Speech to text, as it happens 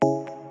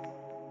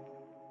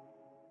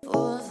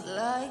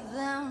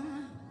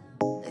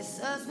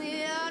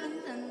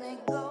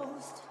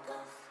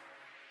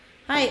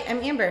Hi,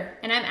 I'm Amber.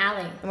 And I'm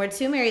Allie. And we're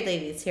two married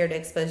ladies here to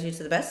expose you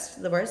to the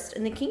best, the worst,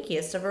 and the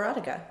kinkiest of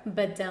erotica.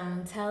 But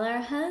don't tell our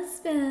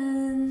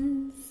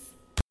husbands.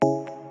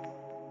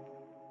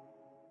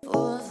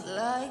 Fools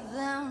like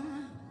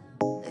them,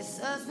 they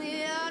suss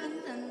me out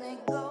and then they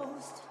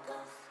ghost.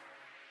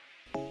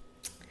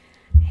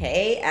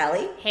 Hey,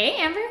 Allie. Hey,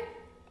 Amber.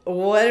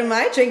 What am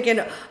I drinking?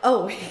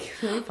 Oh, wait,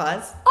 can we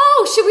pause?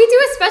 Oh, should we do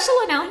a special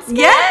announcement?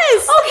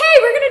 Yes! Okay,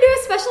 we're going to do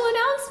a special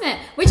announcement,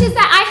 which is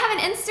that I have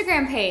an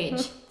Instagram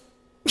page.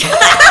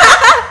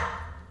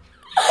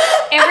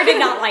 Amber did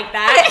not like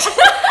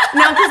that.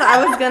 No, because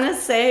I was going to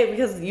say,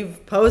 because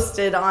you've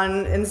posted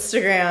on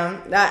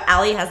Instagram, that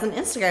Allie has an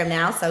Instagram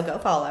now, so go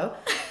follow.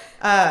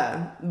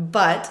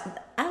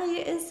 But Allie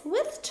is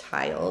with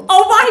child.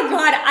 Oh my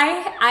god,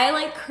 I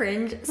like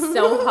cringe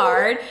so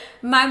hard.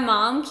 My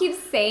mom keeps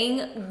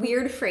saying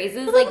weird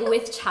phrases like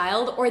with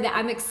child or that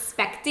I'm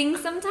expecting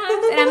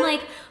sometimes, and I'm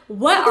like,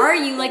 what are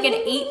you, like an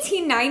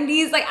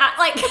 1890s? Like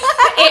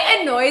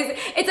it annoys.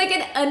 It's like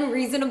an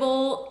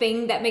unreasonable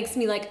thing that makes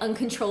me like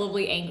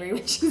uncontrollably angry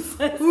when she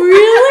says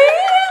Really?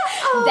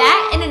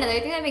 that. And another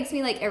thing that makes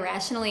me like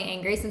irrationally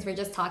angry, since we're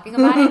just talking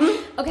about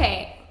it.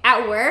 Okay,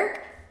 at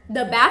work,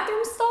 the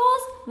bathroom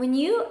stalls, when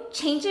you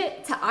change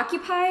it to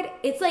occupied,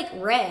 it's like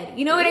red.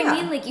 You know what I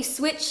mean? Like you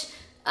switch,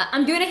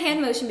 I'm doing a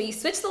hand motion, but you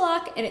switch the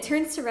lock and it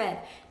turns to red.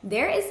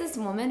 There is this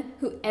woman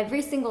who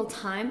every single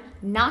time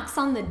knocks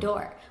on the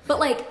door. But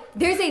like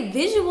there's a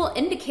visual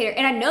indicator,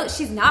 and I know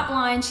she's not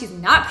blind, she's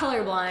not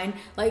colorblind.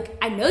 Like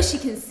I know she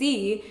can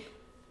see.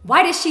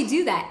 Why does she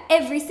do that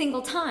every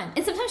single time?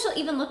 And sometimes she'll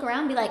even look around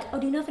and be like, oh,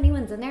 do you know if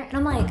anyone's in there? And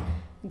I'm like,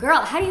 girl,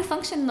 how do you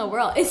function in the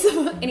world?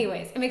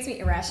 Anyways, it makes me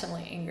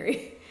irrationally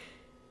angry.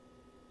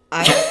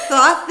 I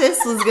thought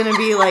this was going to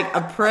be like a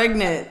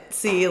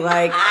pregnancy,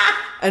 like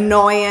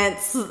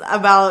annoyance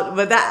about,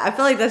 but that, I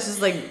feel like that's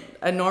just like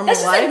a normal That's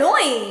just life.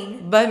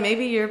 annoying. But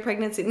maybe your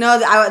pregnancy, no,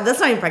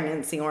 that's not even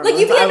pregnancy hormones. Like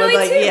you'd be annoyed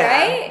like, too, yeah.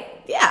 right?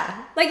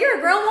 Yeah. Like you're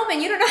a grown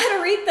woman, you don't know how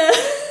to read the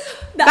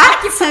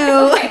Back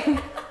occupied.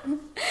 to,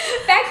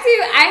 Back to,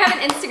 I have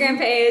an Instagram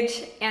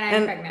page and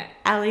I'm pregnant.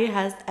 Allie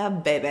has a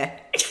baby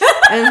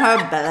in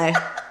her belly.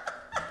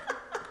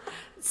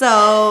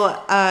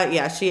 So,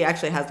 yeah, she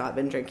actually has not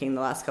been drinking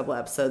the last couple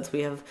episodes.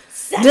 We have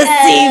deceived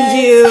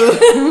you.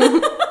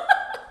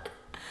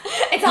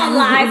 It's all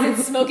lies and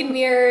smoke and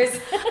mirrors.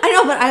 I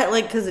know, but I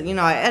like, because, you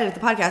know, I edit the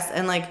podcast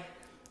and like,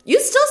 you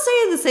still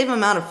say the same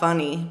amount of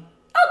funny.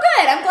 Oh,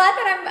 good. I'm glad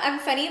that I'm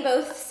funny,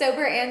 both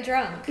sober and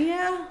drunk.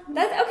 Yeah.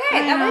 That's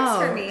okay. That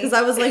works for me. Because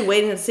I was like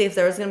waiting to see if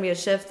there was going to be a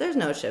shift. There's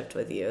no shift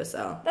with you,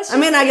 so. That's I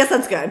mean, I guess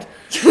that's good.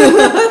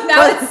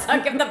 That would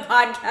suck if the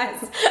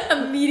podcast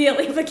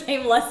immediately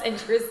became less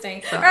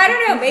interesting. Or I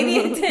don't know, maybe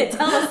it did.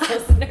 Tell us,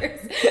 listeners.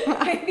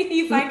 Maybe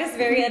you find us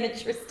very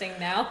uninteresting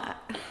now.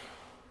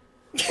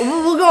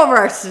 We'll go over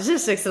our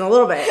statistics in a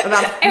little bit.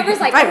 About Amber's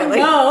like, privately.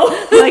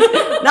 oh no. Like,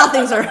 now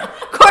things are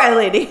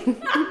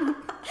correlating.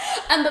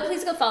 But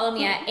please go follow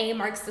me at A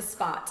Marks the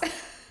Spot. Wait,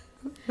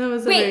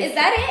 is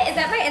that it? Is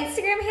that my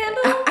Instagram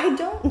handle? I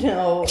don't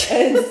know.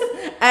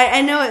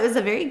 I know it was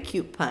a very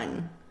cute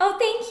pun. Oh,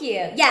 thank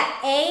you. Yeah,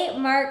 A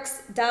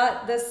Marks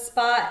the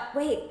spot.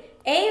 Wait,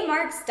 A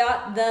Marks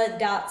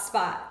the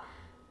spot.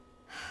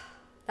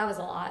 That was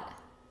a lot.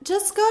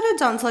 Just go to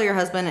Don't Tell Your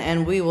Husband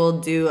and we will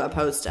do a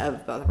post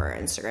of both of our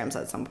Instagrams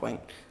at some point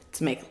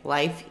to make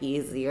life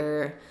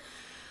easier.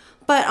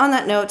 But on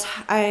that note,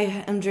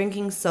 I am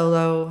drinking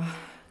solo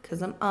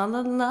because I'm all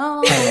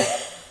alone.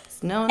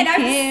 No one And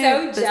I'm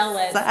here so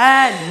jealous.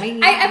 beside me.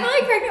 I feel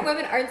like pregnant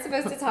women aren't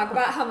supposed to talk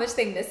about how much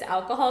they miss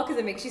alcohol because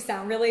it makes you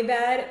sound really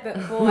bad. But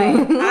boy, I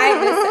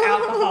miss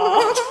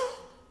alcohol.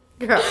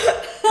 Girl,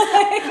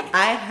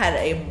 I had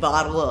a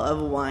bottle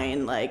of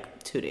wine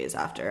like 2 days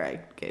after I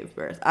gave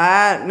birth.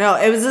 No,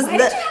 it was just. Why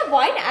did you have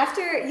wine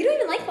after? You don't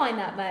even like wine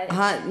that much.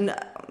 No,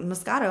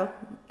 Moscato.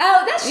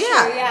 Oh, that's true.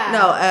 Yeah.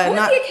 No, what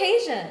was the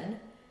occasion?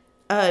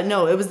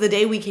 No, it was the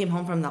day we came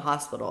home from the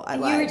hospital. I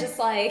lied. You were just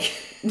like,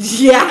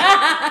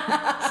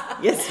 yeah.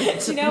 Yes,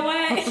 bitch. You know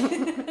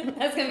what?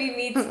 That's gonna be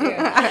me too.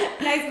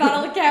 Nice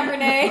bottle of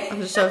Cabernet.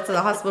 I'm just show up to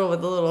the hospital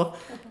with a little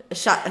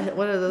shot.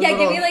 What are those? Yeah,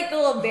 little, give me like the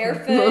little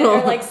barefoot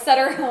or like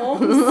Sutter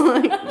Homes.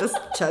 like, just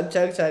chug.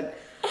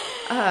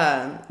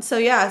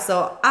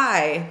 So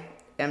I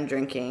am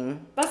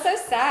drinking. That's so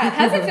sad.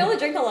 How does it feel to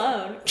drink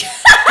alone?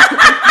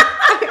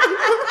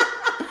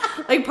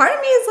 Like, part of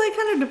me is like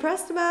kind of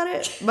depressed about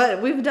it,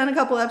 but we've done a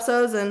couple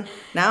episodes and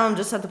now I'm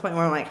just at the point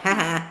where I'm like,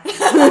 haha.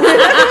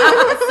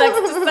 Sucks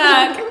to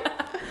suck.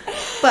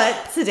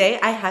 But today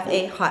I have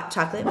a hot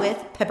chocolate with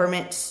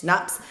peppermint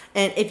schnapps.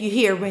 And if you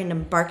hear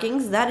random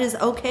barkings, that is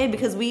okay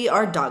because we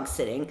are dog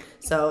sitting.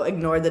 So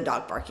ignore the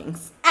dog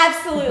barkings.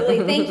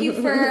 Absolutely. Thank you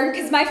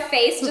because my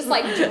face just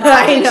like dropped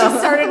I when know. she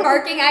started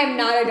barking. I am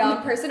not a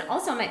dog person.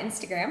 Also on my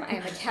Instagram, I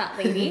am a cat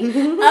lady.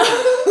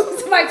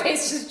 So my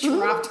face just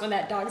dropped when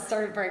that dog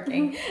started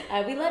barking.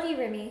 We love you,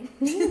 Remy.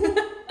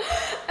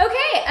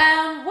 Okay,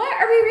 what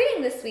are we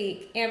reading this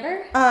week,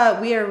 Amber?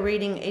 We are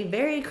reading A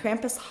Very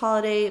Krampus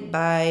Holiday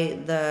by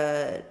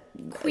the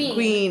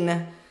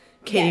Queen.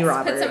 Katie Yes,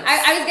 Roberts.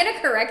 I was gonna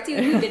correct you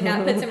if you did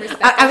not put some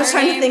respect. I on was her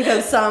trying name. to think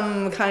of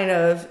some kind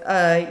of,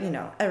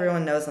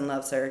 everyone knows and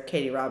loves her,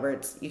 Katie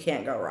Roberts. You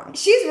can't go wrong.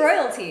 She's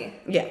royalty.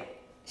 Yeah.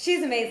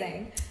 She's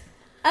amazing.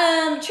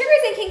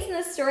 Triggers and kinks in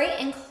this story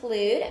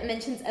include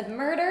mentions of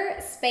murder,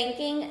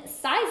 spanking,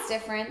 size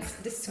difference,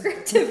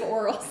 descriptive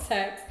oral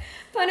sex,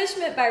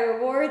 punishment by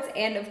rewards,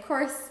 and of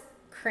course,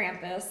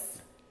 Krampus.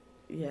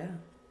 Yeah.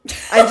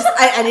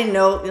 I didn't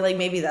know, like,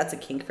 maybe that's a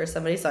kink for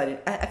somebody, so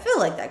I feel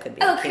like that could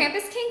be a kink.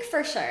 Krampus kink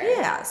for sure.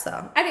 Yeah,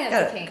 so. I think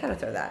that's a kink. Gotta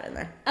throw that in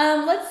there.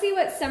 Let's see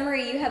what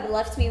summary you have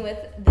left me with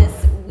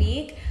this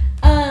week.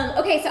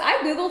 Okay, so I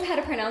Googled how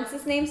to pronounce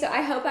this name, so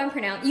I hope I'm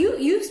pronouncing.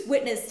 You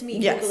witnessed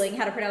me Googling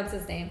how to pronounce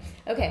this name.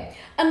 Okay.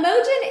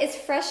 Imogen is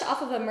fresh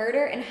off of a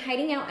murder and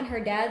hiding out in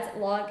her dad's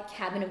log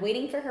cabin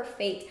waiting for her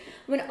fate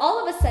when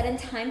all of a sudden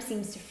time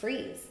seems to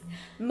freeze.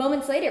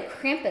 Moments later,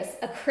 Krampus,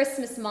 a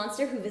Christmas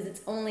monster who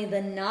visits only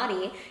the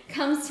naughty,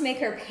 comes to make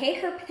her pay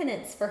her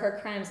penance for her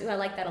crimes. Ooh, I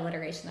like that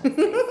alliteration. That was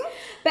nice.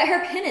 But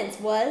her penance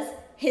was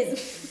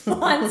his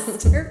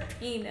monster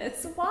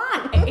penis.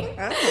 Why?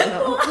 I don't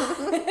know.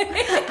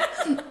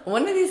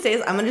 One of these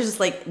days, I'm gonna just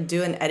like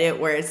do an edit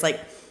where it's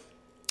like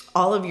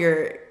all of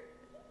your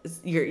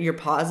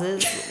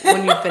pauses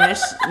when you finish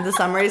the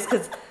summaries,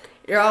 because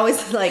you're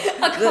always like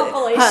a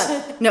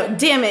compilation. No,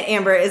 damn it,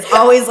 Amber is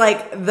always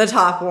like the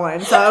top one.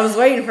 So I was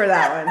waiting for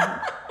that one.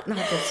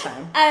 Not this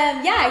time.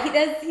 Yeah,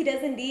 he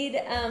does indeed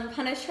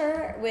punish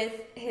her with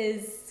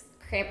his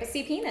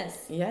Krampusy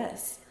penis.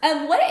 Yes.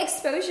 What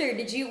exposure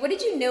what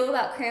did you know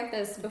about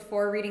Krampus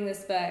before reading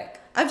this book?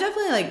 I've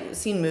definitely like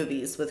seen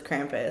movies with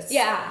Krampus.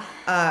 Yeah.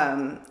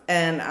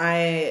 And I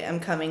am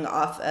coming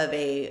off of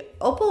a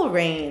Opal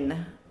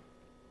Rain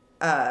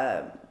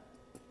vibe.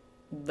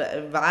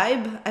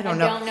 I don't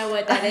know. I don't know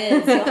what that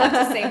is. You'll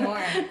have to say more.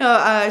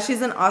 No,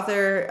 she's an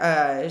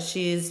author.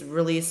 She's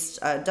released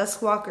a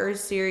Duskwalker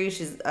series.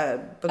 She's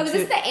book is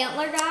this the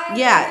antler guy?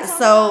 Yeah.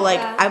 So like,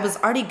 I was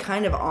already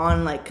kind of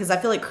on like, because I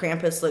feel like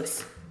Krampus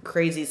looks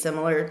crazy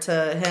similar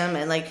to him,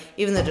 and like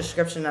even the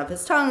description of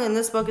his tongue in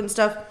this book and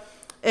stuff.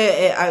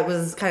 I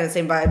was kind of the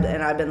same vibe,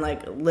 and I've been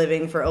like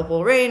living for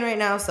Opal Rain right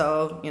now.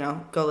 So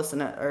go listen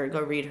to, or go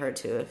read her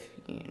too if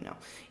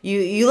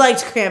you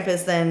liked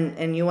Krampus then,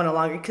 and you want a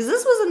longer, because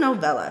this was a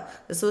novella.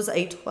 This was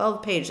a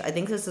 12-page. I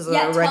think this is a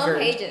record. 12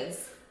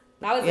 pages.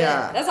 That was it.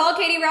 That's all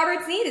Katie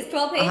Roberts needs is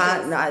 12 pages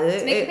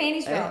to make a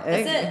panties show.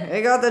 That's it.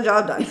 It got the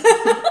job done.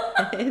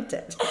 It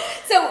did.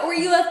 So, were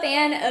you a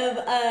fan of?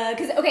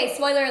 Because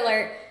spoiler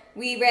alert,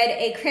 we read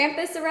a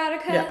Krampus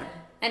erotica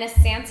and a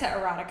Santa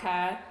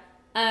erotica.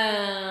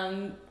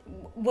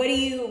 What do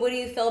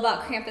you feel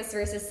about Krampus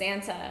versus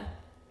Santa?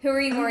 Who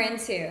are you more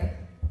into?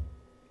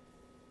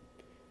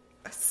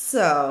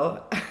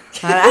 So,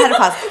 I had to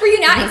pause. Were you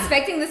not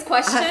expecting this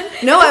question?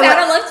 No, I was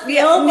out of left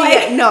field.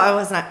 No, I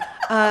was not.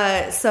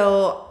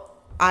 So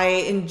I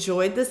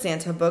enjoyed the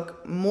Santa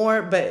book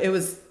more, but it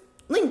was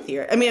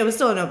lengthier. I mean, it was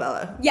still a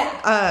novella.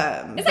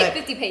 Yeah. It's like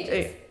 50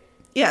 pages.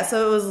 Yeah,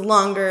 so it was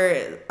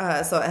longer.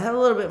 So it had a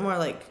little bit more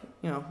a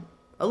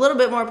little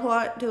bit more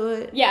plot to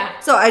it. Yeah.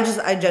 So I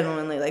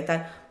genuinely like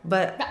that.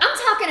 But I'm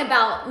talking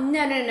about no,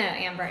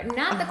 Amber.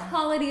 Not the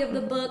quality of the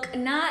book,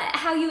 not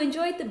how you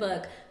enjoyed the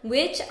book.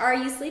 Which are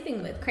you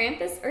sleeping with,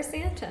 Krampus or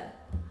Santa?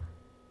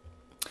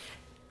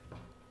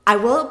 I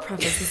will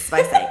preface this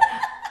by saying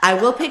I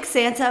will pick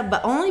Santa,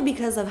 but only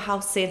because of how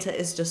Santa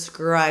is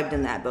described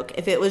in that book.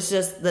 If it was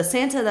just the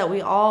Santa that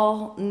we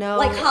all know,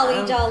 like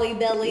Holly Jolly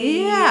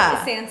Belly,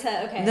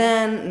 Santa, okay.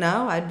 Then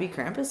no, I'd be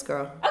Krampus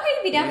girl. Okay,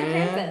 you'd be down for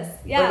Krampus.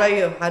 Yeah. What about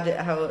you?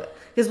 How?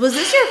 Because was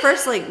this your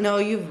first no?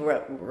 You've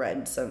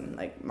read some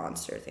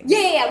monster things.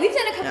 Yeah. We've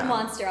done a couple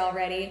monster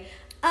already.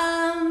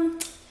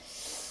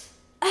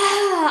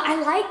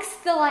 I like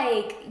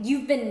the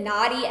you've been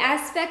naughty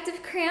aspect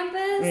of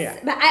Krampus. Yeah.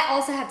 But I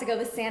also have to go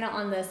with Santa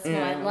on this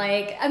one.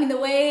 The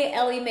way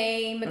Ellie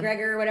Mae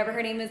McGregor, whatever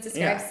her name is,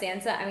 describes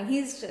Santa,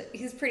 he's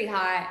pretty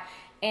hot.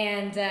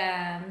 And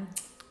I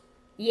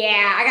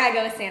gotta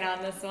go with Santa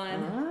on this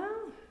one.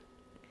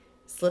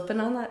 Slipping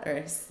on that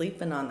or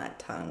sleeping on that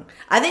tongue.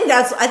 I think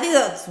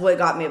that's what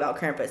got me about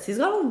Krampus. He's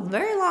got a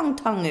very long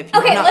tongue. If you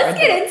let's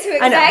get into it.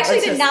 Because I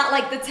actually did not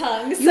like the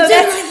tongue. So you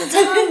didn't like the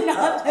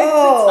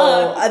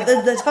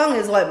tongue? The tongue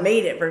is what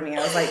made it for me.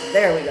 I was like,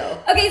 there we go.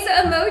 Okay, so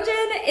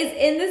Imogen is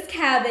in this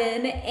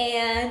cabin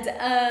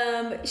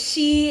and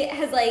she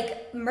has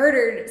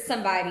murdered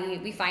somebody.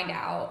 We find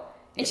out,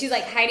 and she's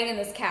hiding in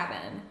this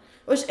cabin.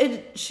 Which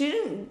she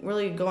didn't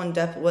really go in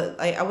depth with.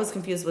 I was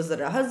confused. Was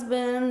it a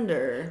husband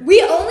or?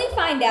 We only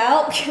find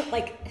out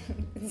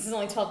this is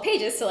only 12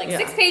 pages, so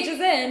 6 pages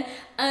in,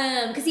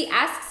 because he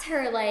asks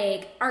her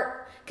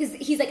because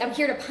he's I'm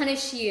here to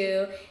punish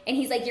you, and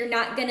he's you're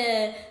not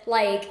gonna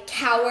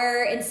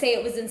cower and say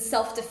it was in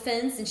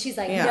self-defense, and she's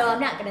no, I'm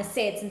not gonna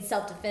say it's in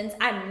self-defense.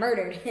 I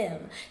murdered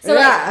him. So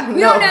we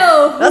don't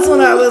know. That's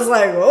when I was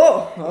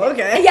oh,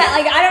 okay. Yeah,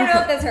 I don't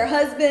know if that's her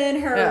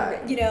husband, her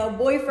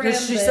boyfriend.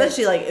 She said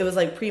it was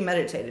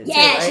premeditated.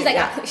 Yeah, too,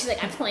 right? she's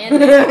I planned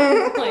it.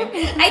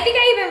 I think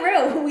I even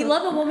wrote, we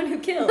love a woman who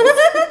kills.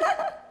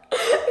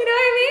 You know what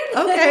I mean?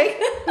 Okay.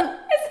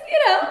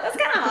 That's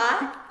kind of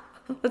hot.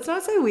 Let's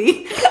not say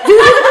we.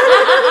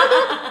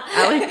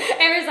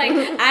 Amber's like,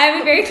 I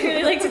would very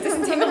clearly like to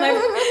disentangle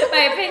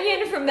my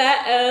opinion from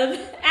that of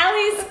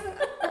Allie's.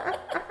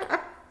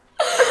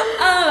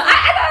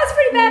 I thought it was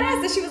pretty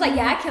badass that she was like,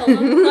 yeah, I killed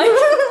him. Like,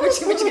 what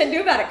you gonna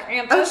do about it,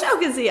 Krampus? I wish I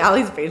could see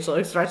Allie's facial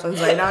expressions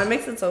right now. It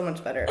makes it so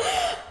much better. But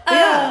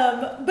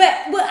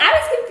I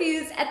was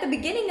confused at the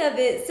beginning of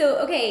it. So,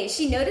 okay,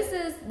 she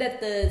notices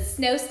that the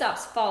snow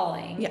stops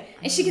falling. Yeah.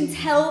 And she can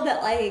tell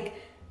that, like,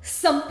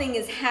 something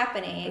is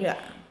happening. Yeah.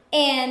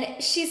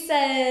 And she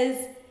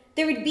says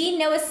there would be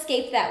no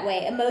escape that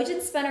way. Imogen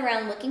spun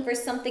around looking for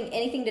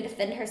anything to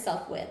defend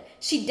herself with.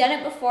 She'd done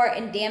it before,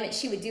 and damn it,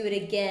 she would do it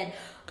again.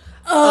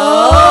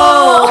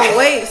 Oh,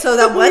 wait, so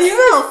that was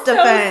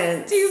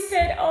self-defense. So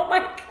stupid. Oh my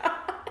God.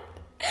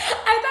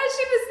 I thought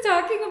she was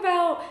talking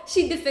about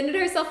she defended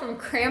herself from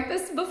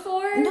Krampus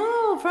before.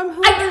 No, from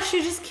whoever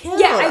she just killed.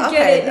 Yeah, I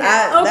get it.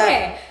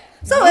 Okay.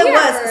 So it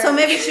was. So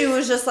maybe she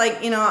was just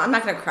like, I'm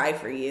not going to cry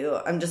for you.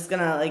 I'm just going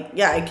to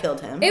I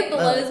killed him. It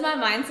blows my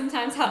mind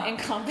sometimes how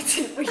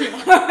incompetent we are.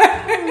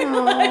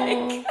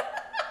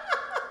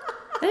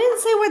 I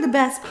didn't say we're the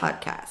best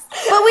podcast.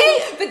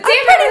 But damn,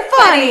 pretty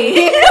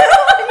funny.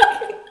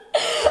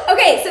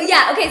 Okay,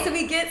 so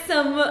we get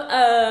some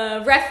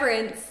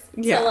reference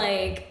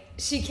to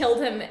she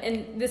killed him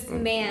and this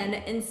man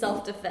in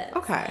self-defense.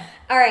 Okay.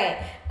 All right.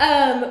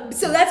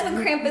 So that's when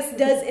Krampus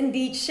does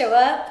indeed show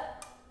up.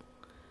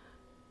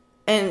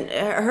 And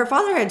her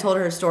father had told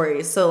her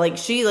stories, so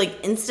she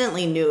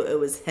instantly knew it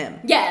was him.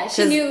 Yeah,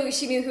 she knew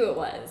who it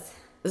was.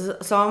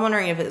 So I'm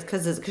wondering if it's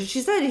because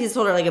she said he's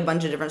told her a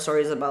bunch of different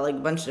stories about a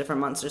bunch of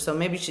different monsters. So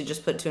maybe she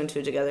just put two and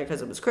two together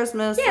because it was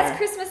Christmas. Yeah, it's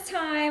Christmas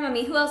time. I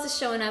mean, who else is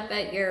showing up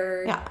at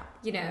your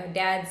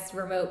dad's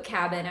remote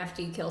cabin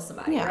after you kill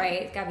somebody,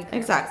 right? It's gotta be Krampus.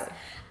 Exactly.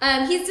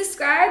 He's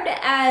described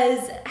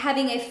as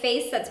having a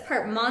face that's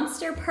part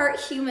monster, part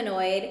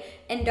humanoid,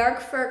 and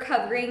dark fur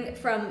covering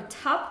from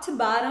top to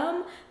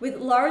bottom with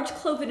large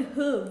cloven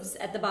hooves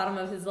at the bottom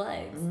of his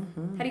legs.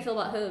 Mm-hmm. How do you feel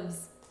about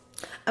hooves?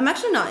 I'm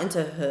actually not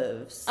into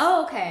hooves.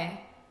 Oh,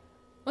 okay.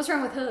 What's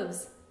wrong with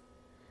hooves?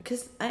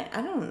 Because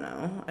I don't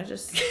know. I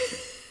just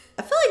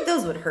I feel like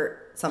those would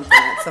hurt something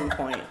at some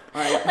point.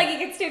 Like he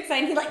gets too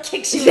excited, he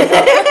kicks you. I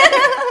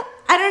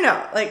don't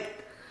know.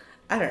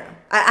 I don't know.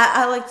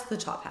 I liked the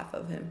top half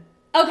of him.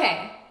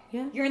 Okay.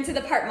 Yeah. You're into the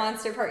part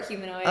monster, part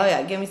humanoid. Oh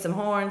yeah, give me some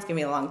horns, give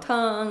me a long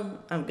tongue.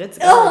 I'm good to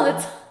go.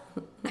 Oh,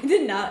 I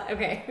did not.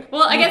 Okay.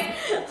 Well, I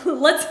guess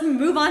let's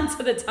move on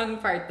to the tongue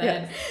part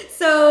then. Yes.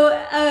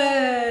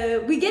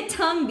 So we get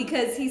tongue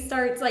because he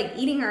starts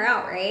eating her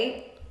out,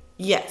 right?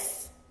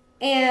 Yes.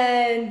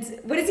 And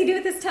what does he do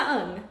with his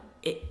tongue?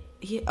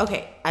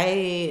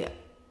 I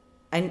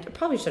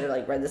probably should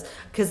have read this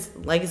because,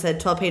 like I said,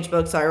 12-page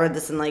book, so I read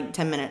this in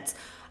 10 minutes.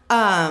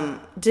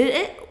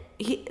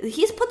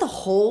 He's put the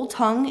whole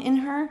tongue in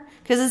her?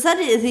 Because it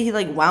said he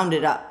wound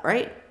it up,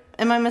 right?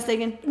 Am I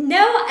mistaken?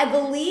 No, I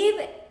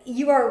believe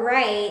you are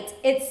right.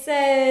 It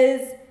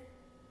says,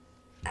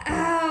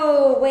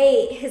 oh,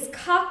 wait, his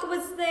cock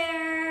was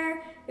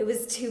there. It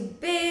was too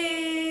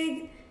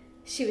big.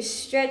 She was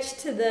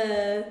stretched to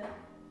the...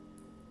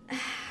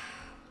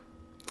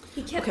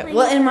 He kept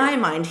in my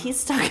mind, he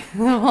stuck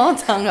the whole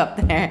tongue up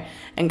there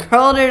and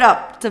curled it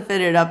up to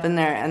fit it up in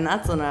there. And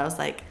that's when I was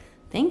like,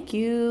 thank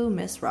you,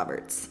 Miss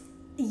Roberts.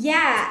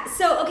 Yeah.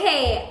 So,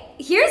 okay,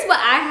 here's what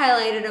I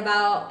highlighted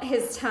about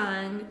his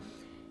tongue.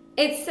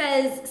 It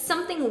says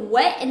something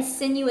wet and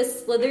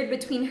sinuous slithered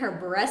between her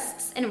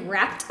breasts and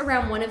wrapped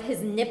around one of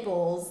his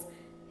nipples,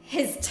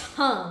 his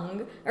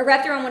tongue. Or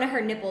wrapped around one of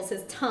her nipples,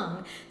 his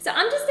tongue. So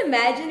I'm just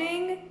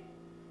imagining...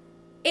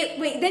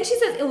 then she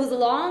says it was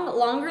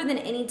longer than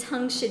any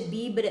tongue should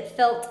be, but it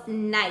felt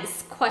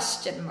nice, ?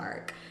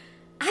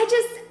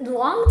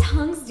 Long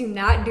tongues do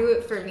not do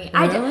it for me. Really?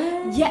 I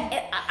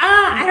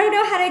don't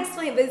know how to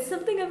explain it, but it's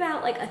something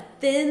about a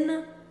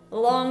thin,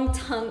 long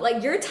tongue.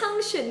 Your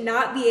tongue should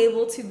not be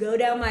able to go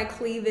down my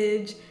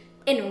cleavage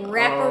and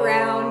wrap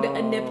around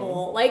a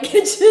nipple.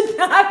 It should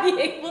not be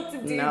able to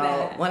do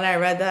that. When I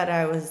read that,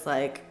 I was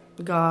like,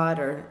 God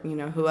or,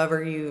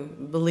 whoever you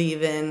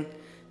believe in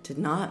did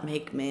not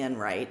make man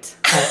right.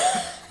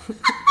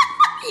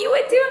 You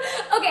would do it?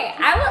 Okay,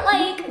 I would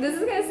this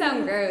is going to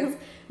sound gross,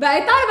 but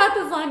I thought about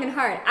this long and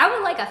hard. I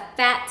would like a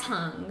fat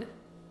tongue.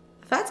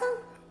 Fat tongue?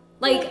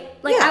 Yeah.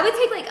 I would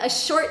take a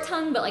short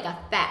tongue, but a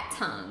fat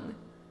tongue.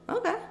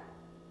 Okay.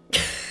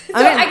 So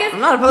I guess I'm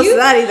not opposed to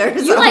that either.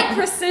 You like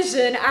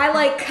precision. I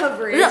like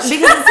coverage. No, because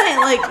it's saying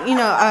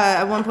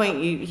at one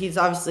point he's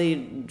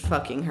obviously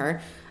fucking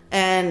her,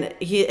 and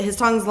his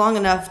tongue's long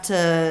enough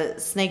to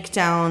snake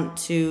down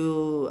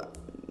to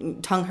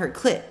tongue her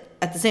clit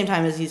at the same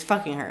time as he's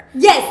fucking her.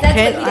 Yes,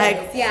 that's what he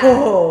does. Yeah.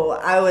 Oh,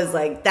 I was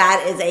like,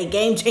 that is a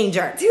game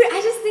changer, dude.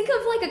 I just think of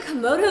a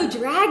Komodo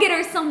dragon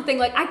or something.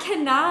 I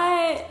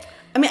cannot.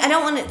 I mean, I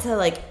don't want it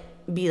to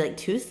be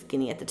too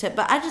skinny at the tip,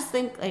 but I just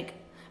think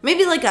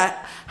maybe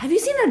have you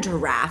seen a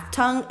giraffe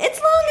tongue? It's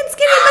long and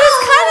skinny, but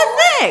it's kind of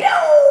thick.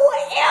 No,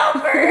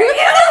 Amber.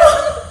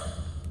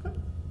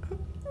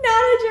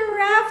 Not a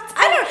giraffe.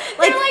 I don't,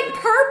 like... They're like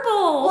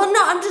purple. Well,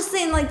 no, I'm just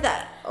saying like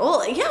that.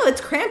 Oh, yeah,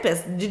 it's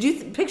Krampus. Did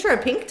you picture a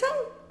pink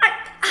tongue?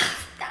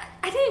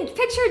 I didn't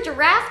picture a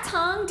giraffe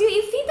tongue. Dude,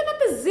 you feed them at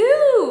the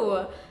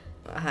zoo.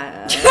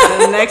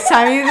 Next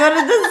time you go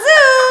to the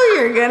zoo,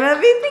 you're gonna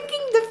be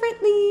thinking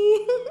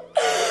differently.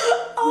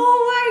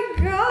 Oh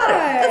my god.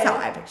 That's how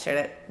I pictured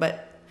it,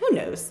 but who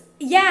knows?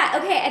 Yeah,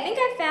 okay, I think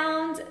I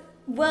found,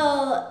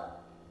 well,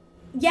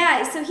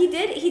 yeah, so he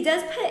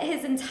does put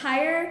his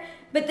entire,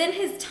 but then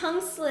his tongue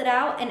slid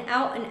out and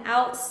out and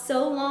out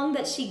so long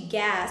that she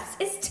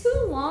gasped. It's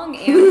too long,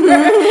 Amber.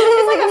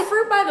 It's like a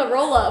fruit by the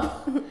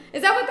roll-up.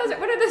 Is that what those are?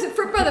 What are those?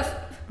 Fruit by the...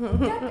 A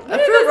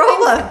fruit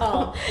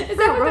roll-up. Is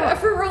that what a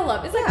fruit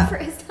roll-up? It's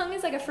like his tongue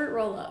is like a fruit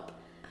roll-up.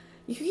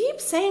 You keep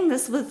saying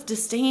this with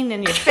disdain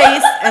in your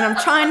face, and I'm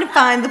trying to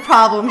find the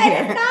problem here.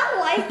 I did not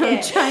like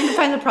it. I'm trying to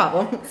find the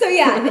problem. So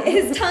yeah,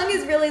 his tongue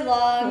is really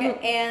long,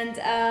 and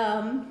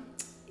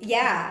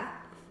yeah.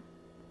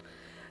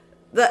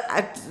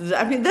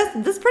 I mean,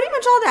 that's pretty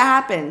much all that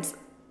happens.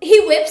 He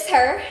whips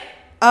her.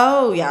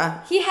 Oh,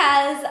 yeah. He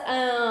has,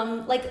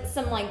 like,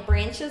 some, like,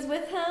 branches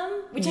with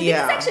him, which I think is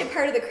actually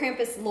part of the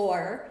Krampus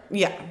lore.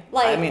 Yeah.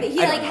 Like, I mean, he,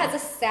 like, has a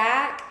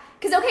sack.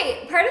 Because,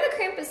 okay, part of the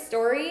Krampus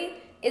story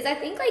is I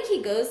think, like,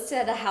 he goes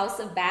to the house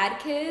of bad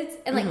kids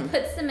and, like,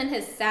 puts them in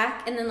his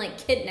sack and then, like,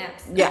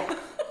 kidnaps them. Yeah.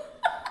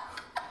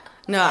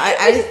 No,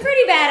 which is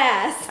pretty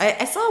badass.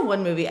 I saw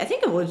one movie. I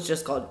think it was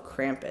just called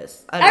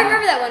Krampus. I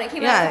remember that one. It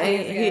came out.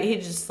 Yeah, he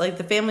just like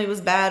the family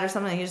was bad or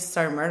something. He just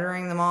started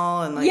murdering them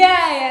all and like.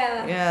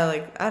 Yeah.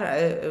 Like I don't know.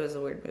 It was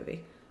a weird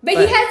movie. But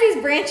he has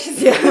these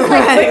branches, yeah,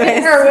 like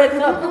whipping her with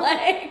them,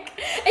 like,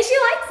 and she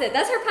likes it.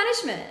 That's her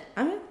punishment.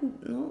 I mean,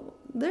 no,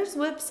 there's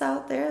whips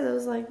out there.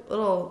 Those like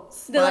little.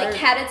 The like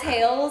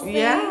cattails. Things.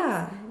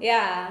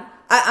 Yeah.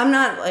 I'm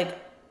not like.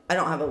 I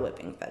don't have a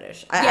whipping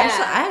fetish.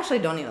 I actually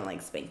don't even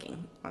like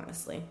spanking,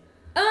 honestly.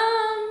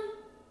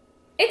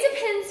 It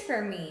depends for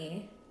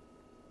me.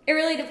 It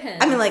really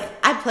depends. I mean, like,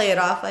 I play it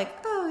off like,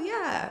 oh,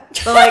 yeah.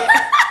 But, like,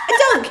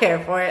 I don't care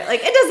for it.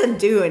 Like, it doesn't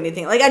do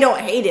anything. Like, I don't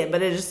hate it,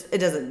 but it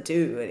doesn't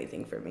do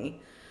anything for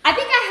me. I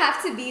think I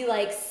have to be,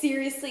 like,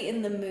 seriously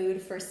in the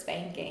mood for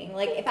spanking.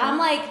 Like, if I'm,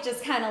 like,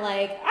 just kind of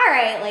like, all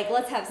right, like,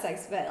 let's have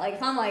sex. But, like,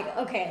 if I'm like,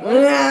 okay,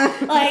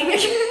 let's, like,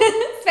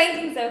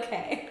 spanking's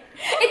okay.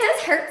 It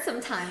does hurt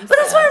sometimes. But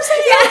that's what I'm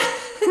saying. Yeah.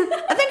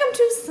 I think I'm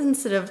too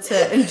sensitive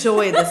to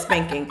enjoy the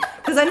spanking.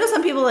 Because I know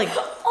some people, like...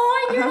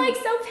 Oh, and you're, like,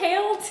 so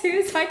pale,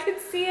 too, so I could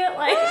see it,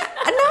 like...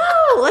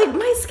 No, like,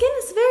 my skin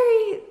is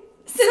very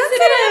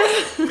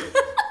sensitive.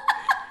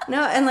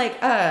 No, and,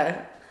 like,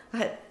 I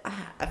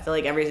feel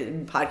like every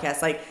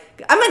podcast, like,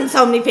 I'm in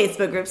so many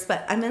Facebook groups,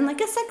 but I'm in,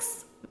 like, a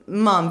sex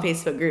mom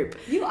Facebook group.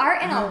 You are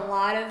in a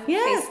lot of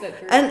Facebook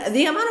groups. And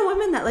the amount of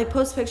women that, like,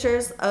 post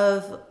pictures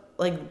of...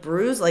 like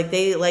bruise, like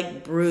they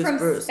like bruise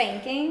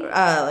spanking,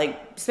 like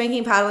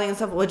spanking, paddling and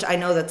stuff, which I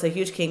know that's a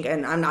huge kink,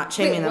 and I'm not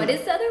shaming them. What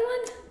is the other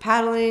one?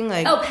 Paddling,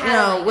 like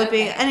paddling,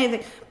 whipping,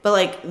 anything. But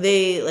like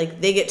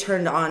they get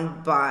turned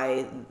on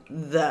by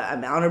the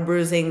amount of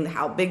bruising,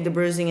 how big the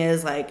bruising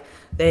is. Like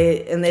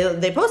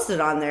they post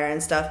it on there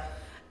and stuff,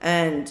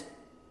 and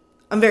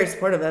I'm very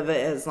supportive of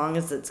it as long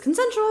as it's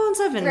consensual and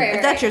stuff. And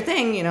if that's your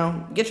thing,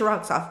 get your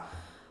rocks off.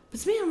 But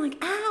to me, I'm like,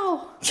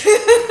 ow.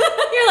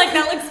 You're like,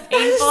 that looks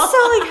painful. So,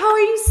 like, how are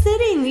you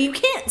sitting? You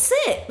can't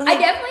sit. Like, I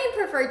definitely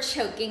prefer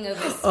choking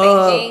over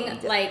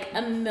spanking, like,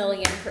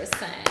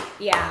 1,000,000%.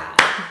 Yeah.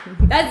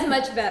 That's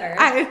much better.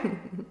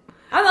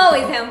 I'm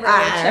always down for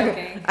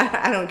choking.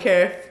 I don't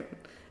care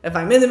if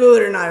I'm in the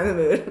mood or not in the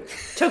mood.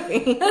 Choke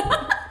me. All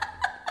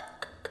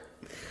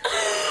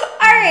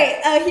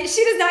right.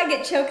 She does not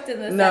get choked in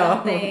this, I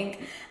don't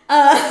think.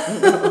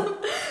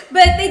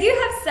 But they do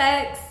have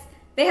sex.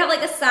 They have,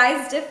 like, a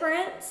size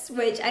difference,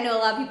 which I know a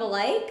lot of people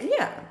like.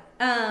 Yeah.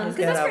 Because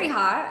that's pretty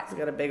hot. He's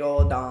got a big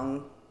old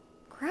dong.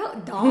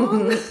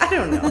 Dong? I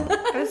don't know.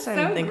 I was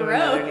trying to think of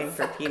another name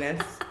for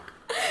penis.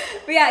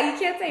 But yeah, you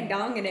can't say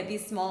dong and it be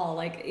small.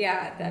 Like,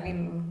 yeah, I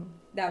mean,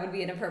 that would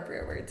be an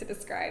appropriate word to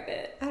describe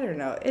it. I don't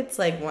know. It's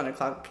like 1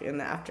 o'clock in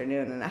the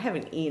afternoon, and I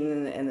haven't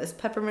eaten, and this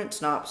peppermint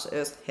schnapps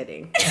is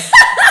hitting.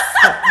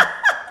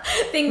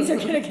 Things are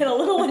going to get a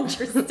little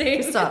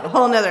interesting. Stop. A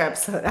whole nother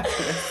episode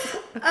after this.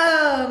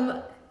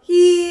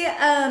 He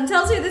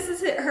tells her this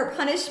is her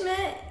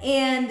punishment,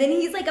 and then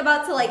he's like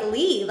about to like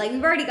leave. Like,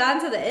 we've already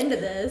gotten to the end of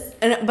this.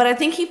 But I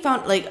think he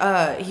found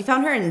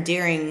her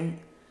endearing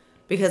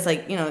because,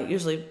 like,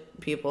 usually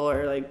people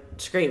are like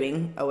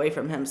screaming away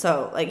from him.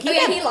 So like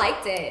he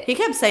liked it. He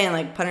kept saying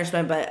like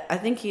punishment, but I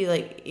think he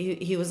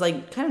was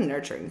like kind of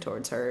nurturing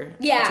towards her.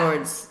 Yeah.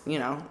 Towards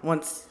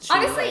once. She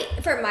Honestly,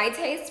 for my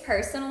taste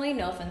personally,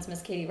 no offense,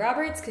 Miss Katie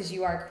Roberts, because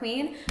you are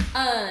queen.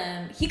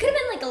 He could have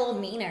been like a little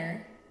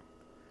meaner.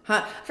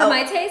 Huh? For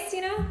my taste,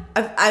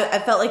 I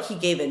felt like he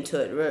gave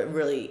into it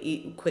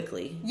really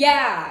quickly.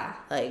 Yeah.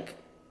 Like,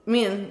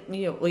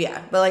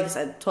 yeah. But like I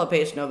said,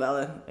 12-page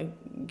novella. I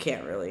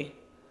can't really.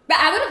 But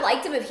I would have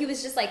liked him if he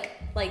was just like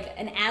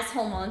an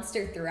asshole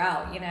monster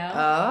throughout,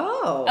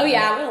 Oh. Oh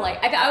yeah, I would have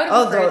liked. I would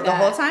have preferred the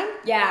that. whole time.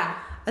 Yeah.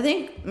 I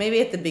think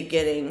maybe at the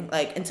beginning,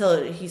 like,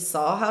 until he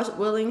saw how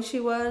willing she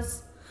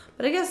was.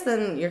 But I guess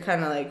then you're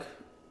kind of, like,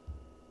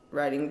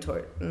 riding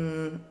toward...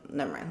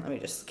 never mind. Let me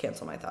just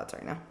cancel my thoughts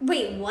right now.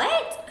 Wait,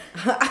 what?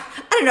 I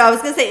don't know. I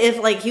was going to say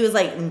if, like, he was,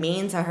 like,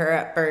 mean to her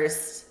at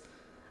first,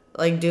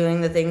 like,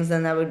 doing the things,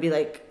 then that would be,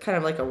 like, kind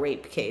of like a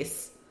rape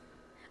case.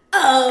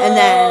 Oh, and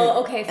then,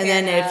 okay, fair And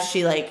then enough. if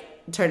she,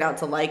 like, turned out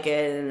to like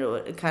it, and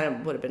it kind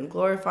of would have been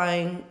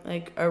glorifying,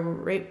 like, a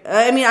rape.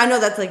 I mean, I know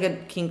that's, like, a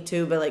kink,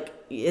 too, but, like,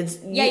 it's...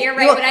 Yeah, you're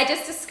right. What I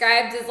just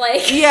described is,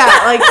 like... Yeah,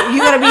 like, you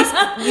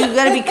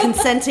gotta be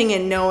consenting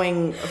and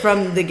knowing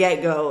from the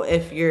get-go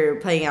if you're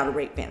playing out a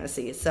rape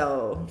fantasy,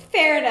 so...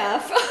 Fair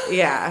enough.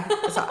 Yeah,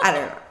 so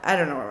I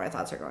don't know where my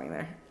thoughts are going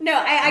there. No,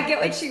 I get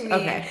what you mean.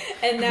 Okay.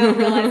 And now I'm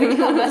realizing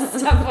how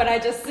messed up what I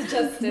just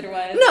suggested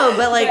was. No,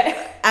 but, like,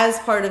 as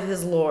part of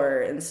his lore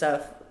and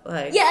stuff,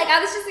 like... Yeah, like,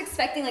 I was just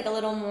expecting, like, a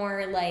little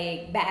more,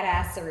 like,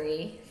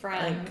 badassery from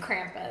Like,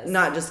 Krampus.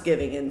 Not just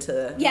giving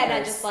into... Yeah,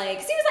 not just, like...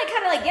 He was, like,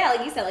 kind of, like, yeah,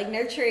 like you said, like,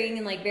 nurturing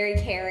and, like, very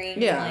caring.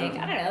 Yeah. And,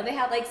 like, I don't know, they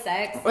had, like,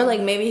 sex. Or,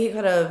 like, maybe he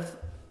could have,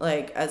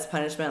 like, as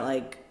punishment,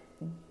 like,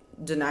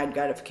 denied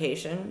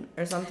gratification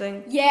or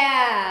something.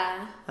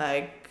 Yeah.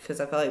 Like, because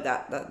I feel like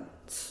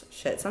that's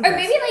shit. Or Sometimes.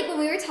 maybe, like, when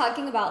we were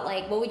talking about,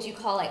 like, what would you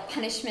call, like,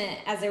 punishment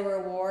as a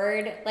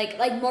reward? Like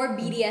more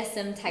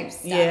BDSM type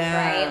stuff,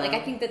 Yeah. right? Like,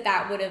 I think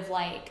that would have,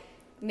 like,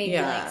 maybe,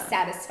 Yeah. like,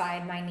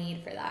 satisfied my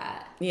need for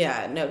that.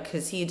 Yeah, no,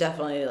 because he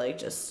definitely, like,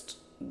 just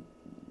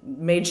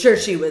made sure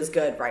she was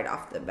good right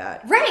off the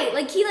bat. Right,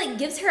 like, he, like,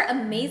 gives her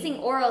amazing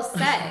oral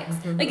sex.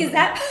 Like, is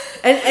that...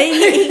 And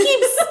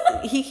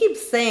he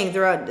keeps saying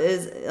throughout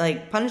his,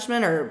 like,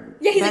 punishment or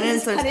Yeah, he's like,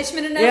 penance is or-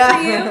 punishment enough Yeah.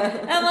 for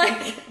you? I'm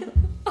like,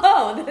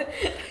 oh,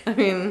 I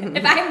mean,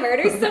 if I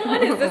murder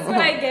someone, is this what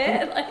I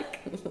get? Like,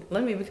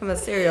 let me become a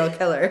serial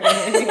killer.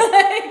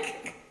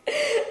 like,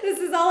 this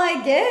is all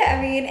I get?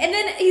 I mean, and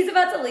then he's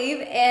about to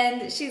leave,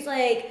 and she's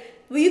like,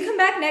 will you come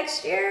back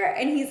next year?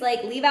 And he's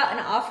like, leave out an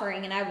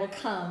offering, and I will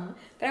come.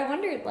 But I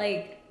wondered,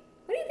 like,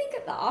 what do you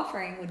think the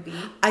offering would be?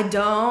 I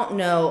don't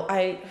know.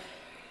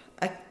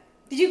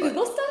 Did you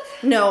Google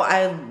stuff? No,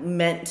 I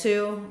meant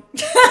to.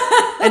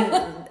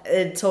 And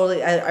it totally,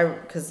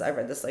 because I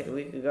read this like a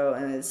week ago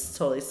and it's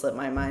totally slipped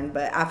my mind.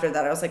 But after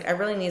that, I was like, I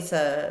really need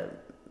to.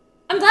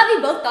 I'm glad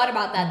we both thought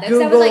about that, though.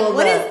 Because I was like, Google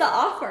what the- is the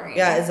offering?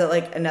 Yeah, is it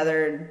like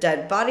another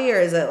dead body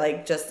or is it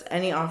like just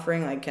any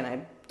offering? Like, can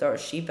I throw a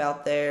sheep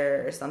out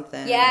there or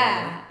something?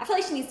 Yeah. I feel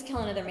like she needs to kill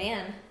another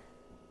man.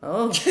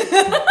 Oh.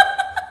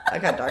 I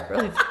got dark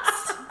really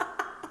fast.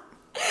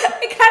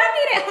 It kind of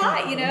made it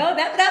hot, you know?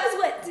 That was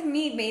what, to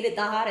me, made it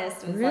the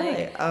hottest. Was Really?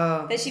 like,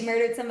 Oh. that she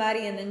murdered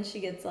somebody and then she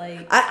gets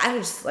like... I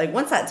just, like,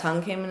 once that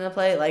tongue came into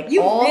play, like,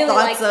 You all really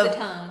thoughts liked of the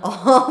tongue.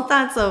 all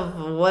thoughts of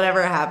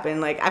whatever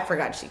happened, like, I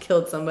forgot she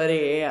killed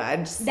somebody. I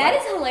just That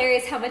like, is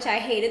hilarious how much I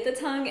hated the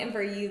tongue, and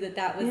for you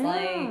that was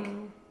like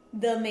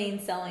the main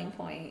selling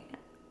point.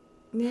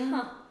 yeah.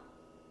 Huh.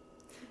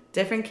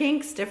 Different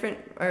kinks, different,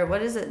 or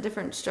what is it?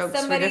 Different strokes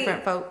for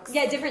different folks.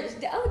 Yeah, different.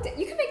 Oh,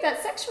 you can make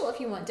that sexual if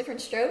you want. Different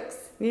strokes.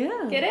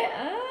 Yeah. Get it?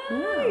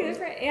 Oh, Yeah.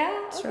 different.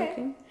 Yeah. Okay.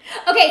 Stroking.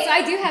 Okay, so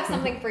I do have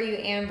something for you,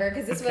 Amber,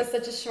 because this was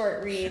such a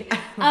short read.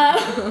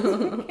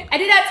 I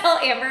did not tell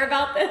Amber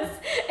about this,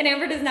 and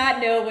Amber does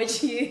not know what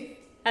she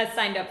has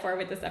signed up for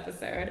with this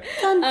episode.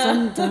 Dun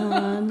dun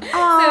dun.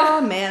 Oh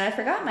man, I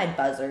forgot my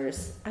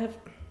buzzers.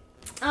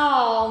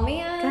 Oh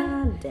man,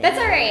 God dang that's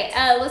all it. right.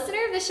 A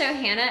listener of the show,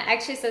 Hannah,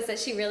 actually says that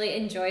she really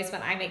enjoys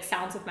when I make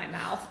sounds with my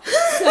mouth.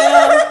 So,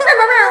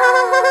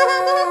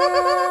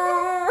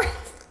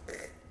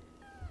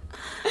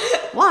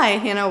 Why,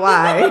 Hannah?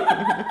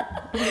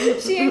 Why?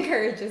 she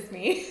encourages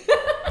me.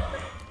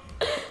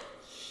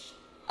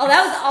 Oh,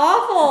 that was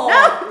awful.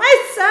 No, my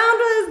sound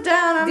was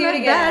down. I'm Do it a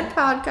again.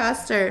 bad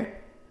podcaster.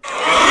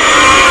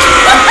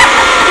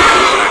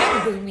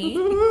 Boo me.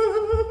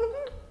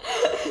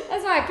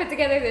 That's why I put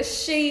together this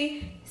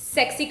shitty,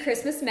 sexy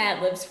Christmas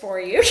Mad Libs for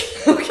you.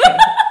 Okay.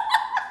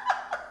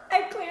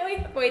 I clearly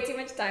have way too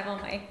much time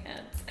on my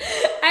hands.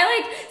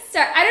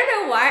 I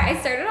don't know why I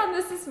started on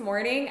this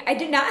morning. I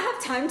did not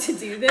have time to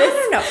do this. I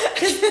don't know.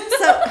 'Cause,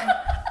 so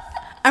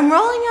I'm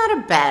rolling out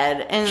of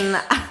bed and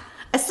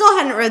I still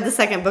hadn't read the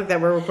second book that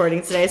we're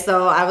recording today.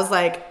 So I was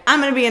like, I'm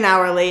going to be an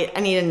hour late.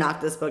 I need to knock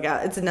this book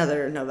out. It's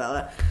another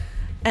novella.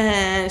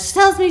 And she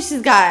tells me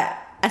she's got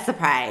a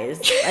surprise,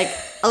 like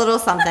a little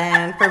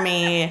something for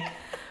me,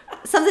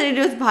 something to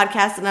do with the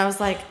podcast. And I was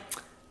like,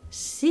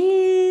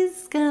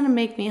 she's going to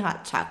make me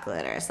hot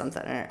chocolate or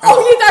something. Oh,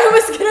 you thought it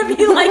was going to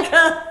be like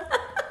a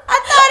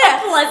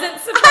pleasant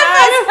surprise.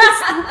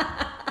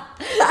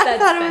 I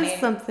thought it funny. was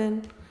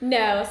something.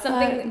 No,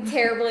 something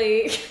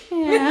terribly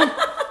Yeah.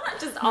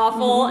 just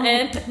awful,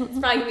 and it's probably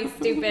going to be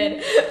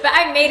stupid. But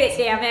I made it,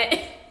 damn it.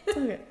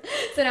 Okay.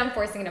 So now I'm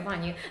forcing it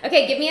upon you.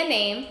 Okay, give me a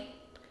name.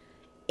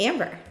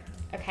 Amber.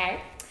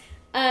 Okay.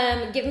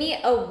 Give me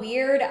a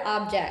weird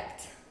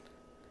object.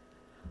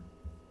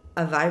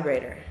 A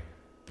vibrator.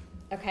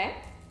 Okay.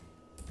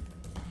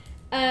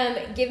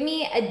 Give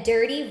me a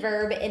dirty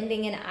verb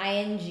ending in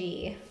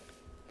ing.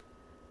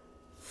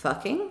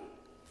 Fucking?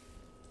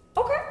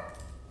 Okay.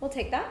 We'll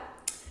take that.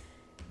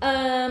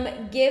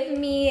 Give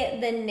me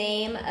the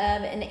name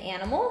of an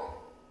animal.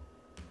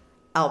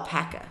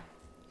 Alpaca.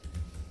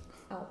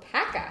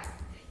 Alpaca.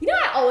 You know,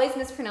 I always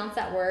mispronounce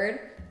that word.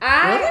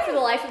 Really? For the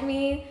life of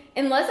me,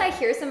 unless I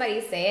hear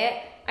somebody say it,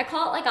 I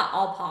call it like an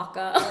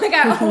alpaca. Like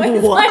I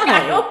always like,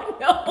 I don't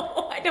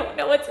know. I don't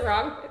know what's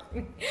wrong with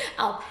me.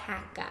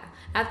 Alpaca.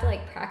 I have to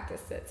like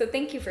practice it. So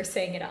thank you for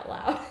saying it out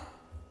loud.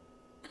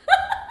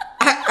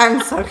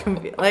 I'm so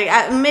confused.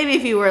 Like maybe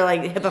if you were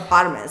like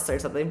hippopotamus or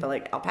something, but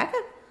like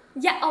alpaca?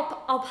 Yeah,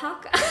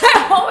 alpaca.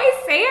 I always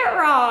say it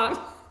wrong.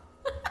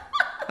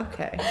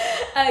 Okay.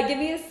 Give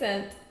me a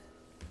scent.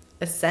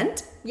 A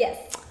scent?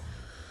 Yes.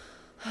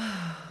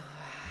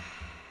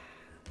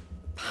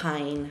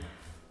 Pine.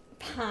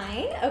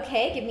 Pine.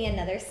 Okay, give me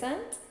another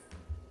scent.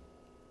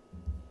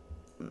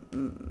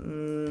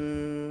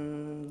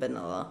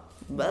 Vanilla.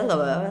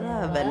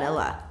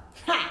 Vanilla.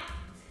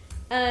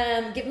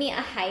 Ha. Give me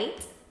a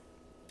height.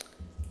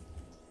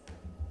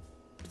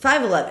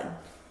 5'11".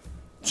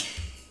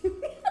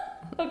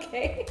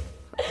 Okay.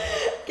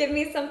 Give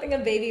me something a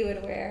baby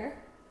would wear.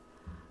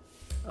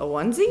 A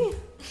onesie?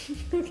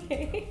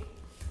 Okay.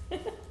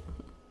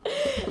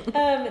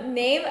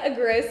 Name a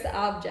gross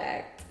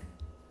object.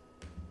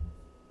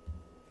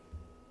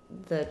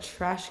 The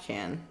trash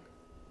can.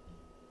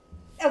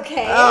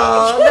 Okay.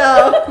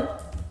 Oh,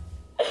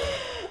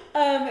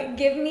 no.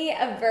 Give me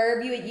a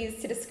verb you would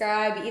use to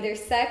describe either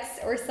sex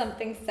or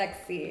something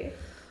sexy.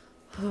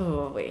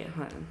 Oh, wait,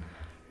 hold on.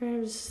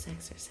 Verbs,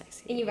 sex or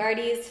sexy. And you've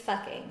already used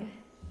fucking.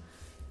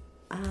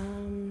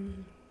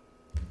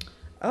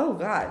 Oh,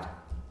 God.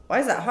 Why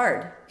is that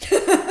hard?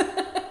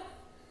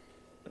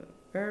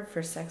 Verb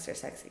for sex or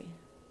sexy.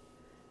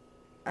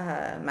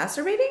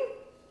 Masturbating?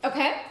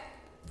 Okay.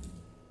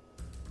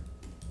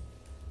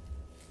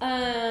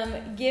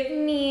 Give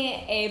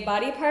me a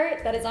body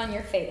part that is on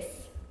your face.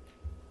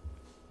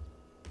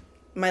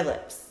 My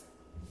lips.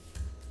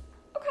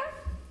 Okay.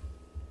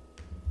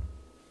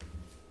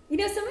 You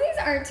know, some of these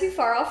aren't too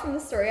far off from the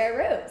story I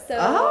wrote. So, you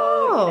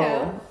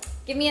know,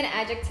 give me an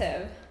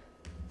adjective.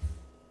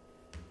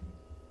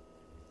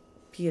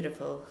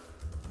 Beautiful.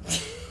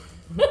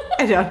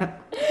 I don't know.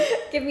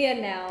 Give me a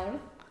noun.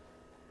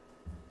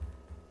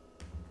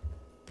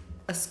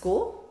 A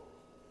school?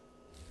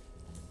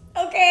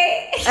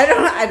 Okay.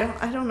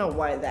 I don't know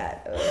why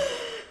that.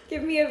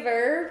 Give me a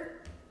verb.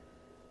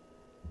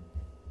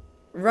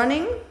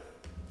 Running?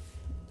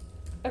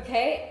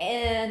 Okay,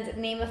 and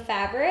name a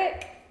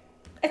fabric.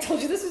 I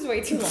told you this was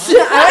way too long.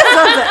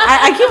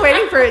 I keep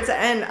waiting for it to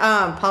end.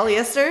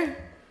 Polyester?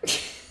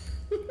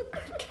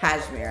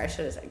 Cashmere. I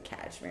should have said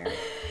cashmere.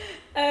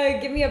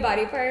 Give me a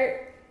body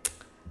part.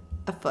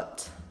 A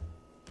foot.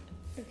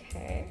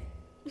 Okay.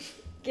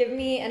 Give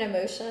me an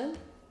emotion.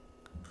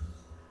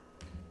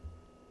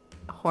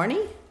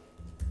 Horny?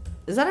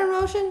 Is that an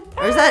emotion?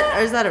 Or is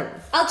that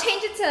a... I'll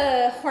change it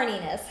to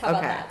horniness. How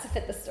about Okay. that to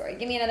fit the story?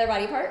 Give me another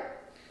body part.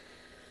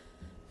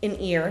 An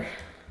ear.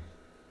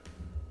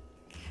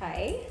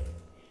 Okay.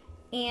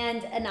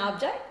 And an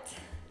object.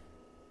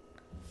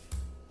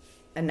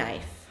 A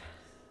knife.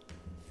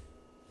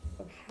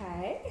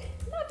 Okay.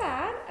 Not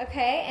bad.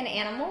 Okay. An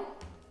animal.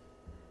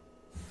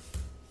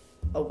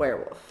 A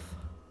werewolf.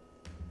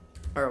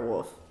 Or a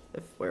wolf,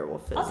 if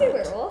werewolf is I'll say it.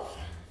 werewolf.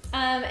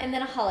 And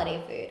then a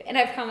holiday food. And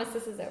I promise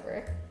this is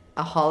over.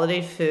 A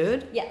holiday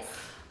food? Yes.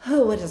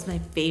 Oh, what is my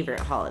favorite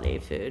holiday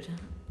food?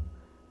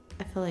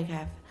 I feel like I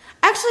have...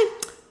 Actually,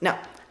 no.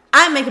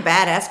 I make a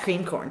badass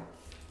cream corn.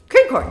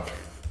 Cream corn.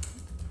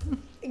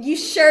 You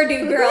sure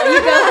do, girl.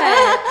 You go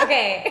ahead.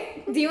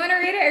 Okay. Do you want to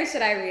read it or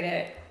should I read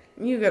it?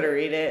 You gotta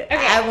read it.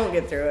 Okay. I won't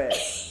get through it.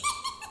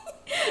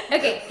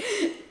 Okay.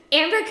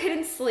 Amber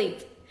couldn't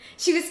sleep.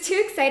 She was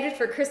too excited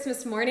for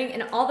Christmas morning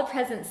and all the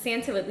presents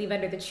Santa would leave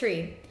under the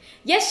tree.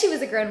 Yes, she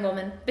was a grown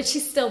woman, but she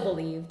still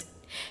believed.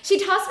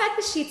 She tossed back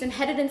the sheets and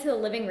headed into the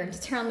living room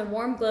to turn on the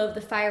warm glow of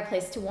the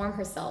fireplace to warm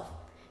herself.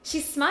 She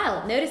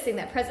smiled, noticing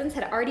that presents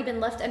had already been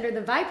left under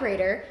the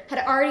vibrator,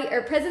 noticing that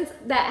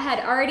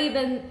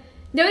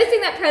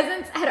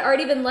presents had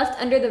already been left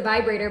under the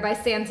vibrator by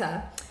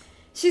Santa.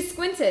 She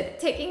squinted,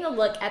 taking a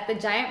look at the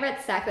giant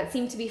red sack that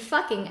seemed to be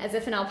fucking as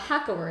if an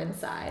alpaca were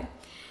inside.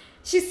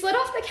 She slid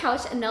off the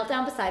couch and knelt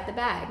down beside the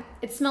bag.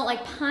 It smelled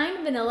like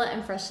pine, vanilla,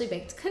 and freshly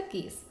baked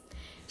cookies.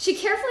 She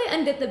carefully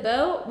undid the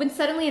bow when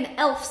suddenly an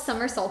elf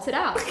somersaulted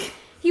out.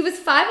 He was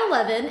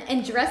 5'11"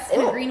 and dressed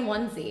in a green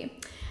onesie.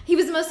 He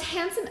was the most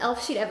handsome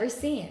elf she'd ever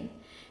seen.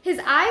 His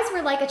eyes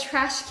were like a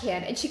trash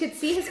can, and she could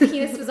see his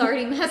penis was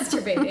already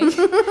masturbating.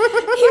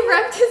 He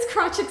rubbed his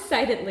crotch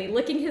excitedly,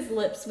 licking his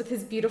lips with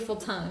his beautiful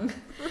tongue.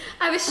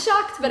 I was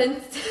shocked, but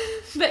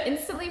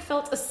instantly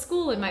felt a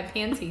school in my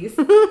panties.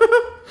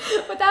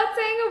 Without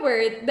saying a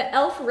word, the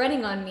elf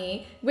running on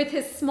me, with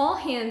his small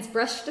hands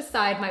brushed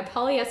aside my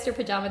polyester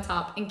pajama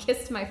top and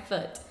kissed my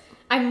foot.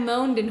 I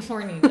moaned in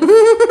horniness.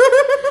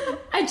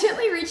 I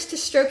gently reached to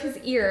stroke his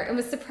ear and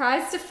was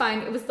surprised to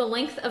find it was the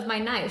length of my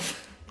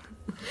knife.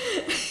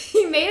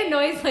 He made a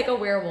noise like a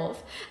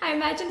werewolf. I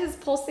imagined his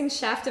pulsing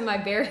shaft in my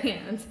bare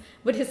hands.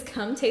 Would his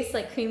cum taste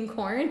like cream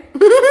corn?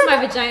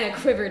 My vagina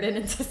quivered in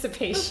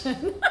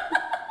anticipation.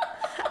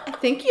 I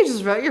think you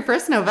just wrote your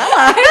first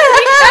novella.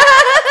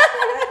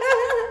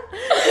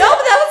 No,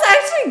 but that was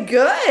actually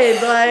good.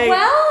 Like,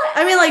 Well,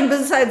 I mean, like,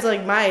 besides,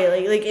 like,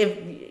 like, if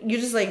you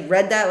just, like,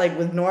 read that, like,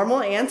 with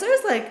normal answers,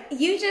 like...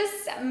 you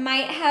just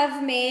might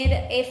have made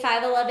a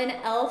 5'11"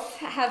 elf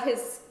have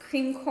his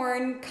cream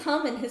corn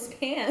cum in his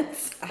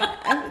pants.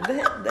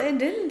 They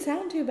didn't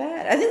sound too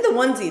bad. I think the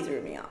onesie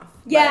threw me off.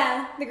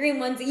 Yeah, the green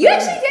onesie. You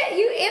actually did.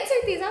 You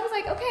answered these. I was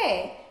like,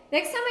 okay,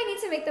 next time I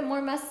need to make them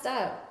more messed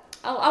up.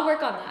 I'll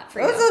work on that for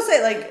you. I was gonna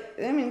say, like,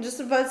 I mean, just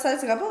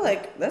besides a couple,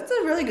 like, that's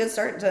a really good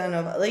start to a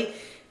novella. Like,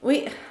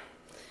 we're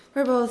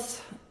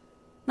both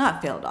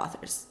not failed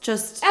authors,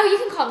 just Oh, you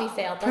can call me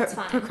failed. That's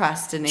fine.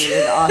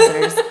 procrastinated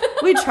authors.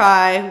 We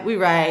try, we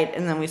write,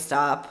 and then we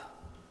stop.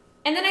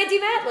 And then I do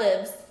Mad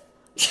Libs.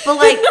 But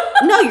like,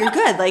 no, you're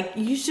good. Like,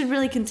 you should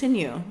really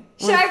continue.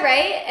 Should I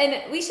write?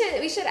 And we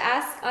should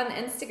ask on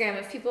Instagram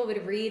if people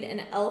would read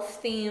an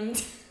elf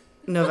themed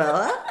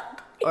Novella?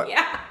 Or,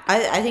 yeah.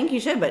 I think you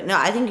should, but no,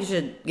 I think you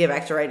should get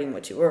back to writing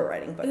what you were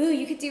writing. But Ooh,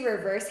 you could do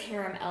reverse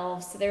harem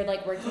elves, so they're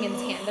like working in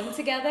tandem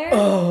together.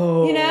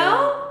 Oh. You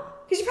know?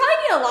 Because you probably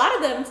need a lot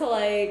of them to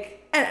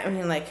like. And, I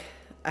mean, like,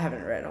 I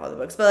haven't read all the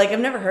books, but like, I've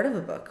never heard of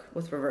a book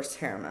with reverse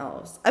harem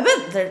elves. I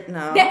bet there.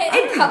 No,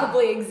 It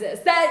probably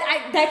exists.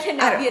 That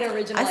cannot be an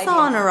original I idea. saw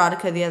on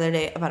Erotica the other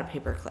day about a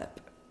paperclip.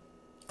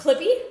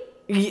 Clippy?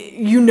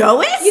 You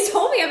know it? You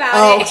told me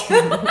about it.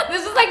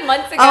 This was like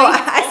months ago. Oh,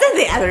 I said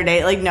the other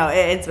day. Like, no,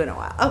 it's been a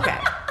while. Okay.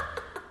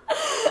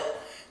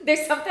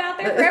 There's something out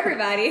there for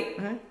everybody.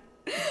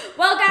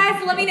 Well,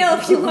 guys, let me know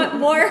if you want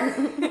more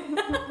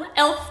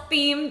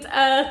elf-themed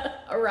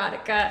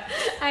erotica.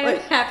 I am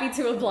happy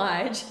to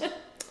oblige.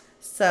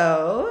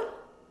 So,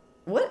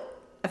 what?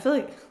 I feel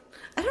like,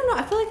 I don't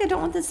know. I feel like I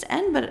don't want this to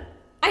end, but...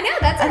 I know,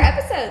 that's our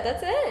episode.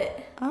 That's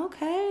it.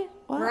 Okay.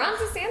 Well, We're on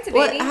to Santa,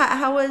 baby.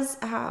 How was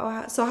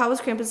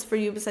Krampus for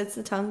you besides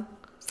the tongue?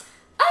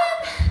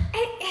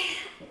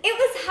 It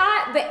was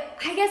hot, but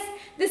I guess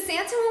the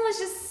Santa one was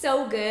just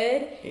so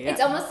good. Yeah. It's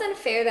almost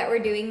unfair that we're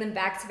doing them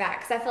back to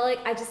back because I feel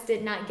like I just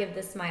did not give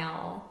this my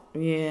all.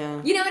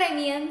 Yeah. You know what I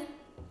mean?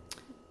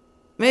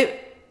 Maybe,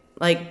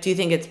 like, do you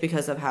think it's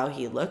because of how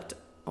he looked,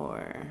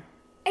 or?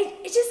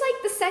 It's just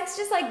like the sex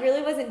just like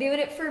really wasn't doing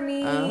it for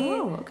me.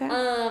 Oh, okay.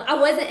 I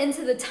wasn't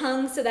into the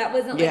tongue, so that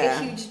wasn't like Yeah.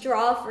 a huge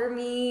draw for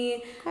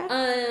me.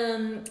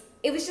 Okay.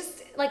 It was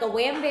just like a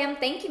wham bam,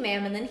 thank you,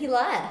 ma'am, and then he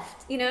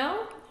left. You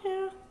know,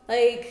 Yeah.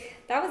 like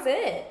that was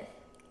it.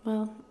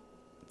 Well,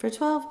 for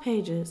 12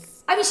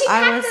 pages. I mean, she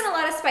packed in a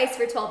lot of spice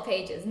for 12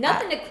 pages.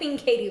 Nothing to Queen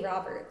Katie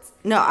Roberts.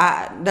 No,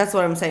 that's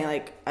what I'm saying.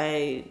 Like,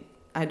 I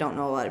don't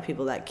know a lot of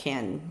people that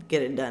can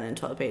get it done in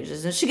 12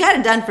 pages, and she got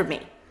it done for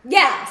me.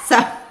 Yeah. So.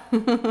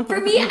 For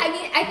me, I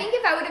mean, I think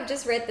if I would have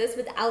just read this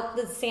without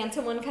the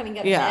Santa one coming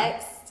up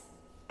next,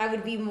 I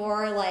would be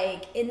more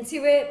like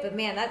into it. But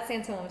man, that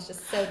Santa one was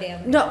just so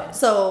damn good. No,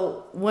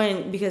 so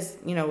because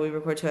we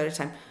record 2 at a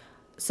time.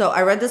 So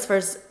I read this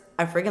first.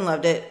 I freaking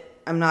loved it.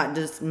 I'm not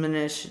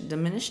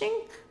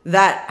diminishing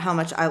that how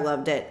much I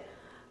loved it.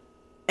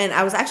 And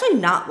I was actually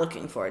not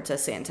looking forward to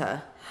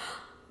Santa.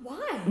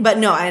 Why? But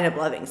no, I ended up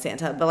loving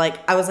Santa. But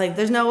like, I was like,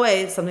 there's no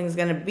way something's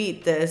gonna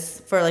beat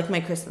this for like my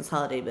Christmas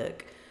holiday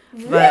book.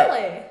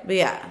 Really? But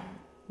yeah.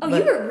 Oh,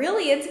 but, you were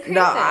really into Krampus.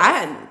 No, I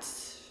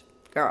hadn't.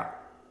 Girl.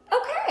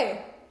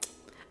 Okay.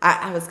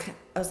 I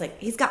was like,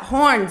 he's got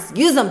horns.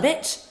 Use them,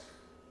 bitch.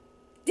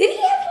 Did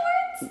he have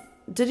horns?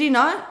 Did he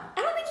not?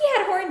 I don't think he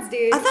had horns,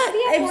 dude. I thought Did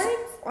he have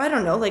horns? I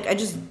don't know. Like,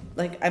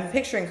 I'm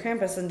picturing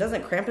Krampus, and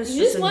doesn't Krampus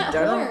You just want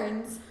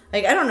horns.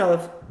 Like, I don't know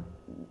if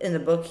in the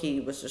book he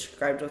was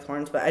described with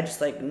horns, but I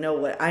just like know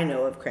what I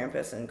know of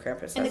Krampus, and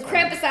Krampus. And has the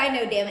horns. Krampus I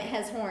know, damn it,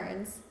 has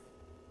horns.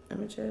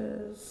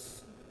 Images.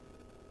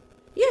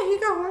 Yeah, he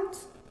got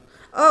horns.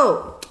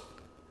 Oh.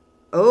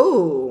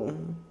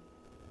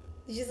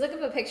 Did you just look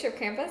up a picture of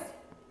Krampus?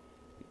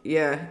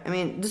 Yeah, I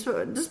mean,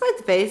 despite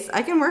the face,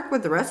 I can work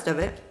with the rest of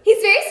it.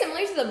 He's very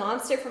similar to the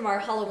monster from our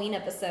Halloween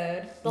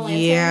episode. The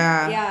lantern.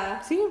 Yeah. Yeah.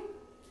 See?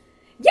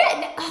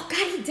 Yeah. Oh,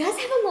 God, he does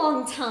have a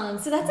long tongue.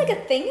 So that's like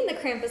a thing in the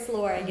Krampus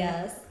lore, I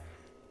guess.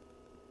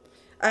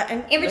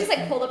 Amber just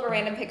like pulled up a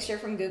random picture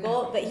from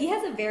Google, but he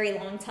has a very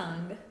long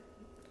tongue.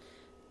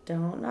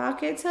 Don't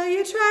knock it till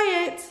you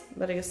try it.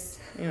 But I guess,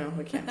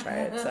 we can't try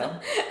it, so.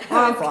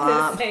 I was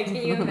gonna say, can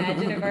you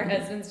imagine if our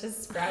husbands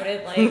just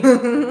sprouted like... I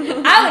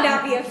would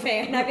not be a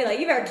fan. I'd be like,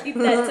 you better keep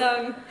that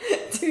tongue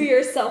to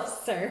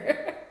yourself,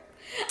 sir.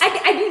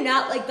 I do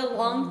not like the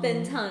long,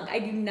 thin tongue. I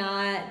do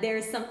not.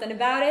 There's something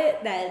about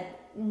it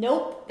that,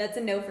 nope, that's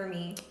a no for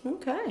me.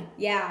 Okay.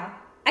 Yeah.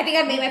 I think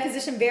I've made my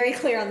position very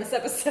clear on this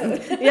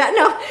episode. Yeah,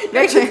 no.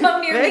 Very Don't you clear.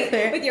 come near Very me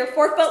clear. with your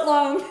 4 foot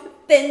long,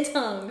 thin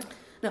tongue.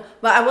 No,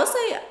 but I will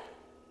say,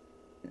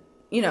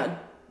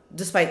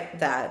 despite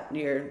that,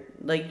 your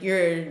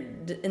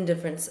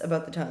indifference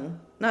about the tongue,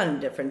 not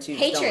indifference, you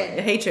just Hatred.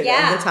 hatred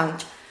Yeah. of the tongue.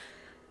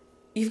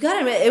 You've got to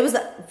admit, it was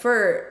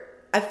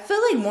I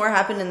feel like more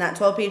happened in that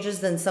 12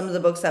 pages than some of the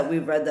books that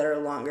we've read that are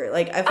longer.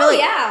 Like, I feel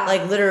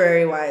like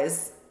literary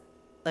wise,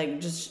 like,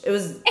 just, it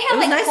was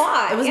like nice.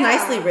 plot, it was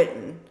nicely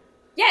written.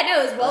 Yeah,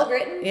 no, it was well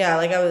written. Yeah,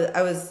 like,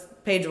 I was,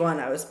 page 1,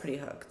 I was pretty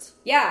hooked.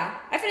 Yeah,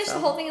 I finished the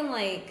whole thing in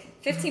like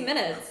 15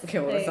 minutes. Okay,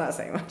 well, that's not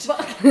saying much. All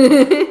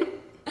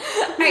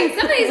right,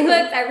 some of these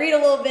books, I read a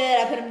little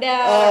bit, I put them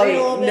down, I read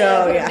a little bit,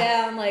 I put them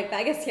down. Like,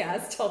 I guess,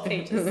 it's 12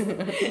 pages. All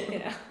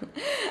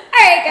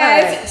right,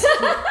 guys.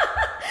 All right.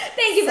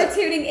 Thank you for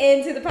tuning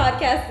in to the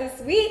podcast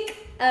this week.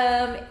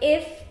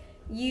 If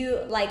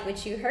you like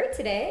what you heard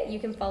today, you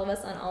can follow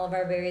us on all of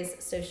our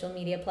various social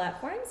media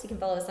platforms. You can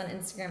follow us on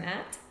Instagram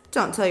at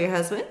Don't Tell Your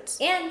Husband.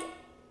 And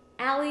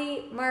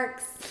Allie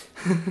marks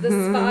the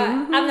spot.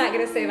 I'm not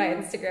going to say my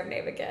Instagram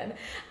name again.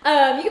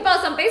 You can follow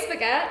us on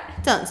Facebook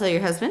at Don't Tell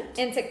Your Husband.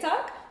 And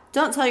TikTok.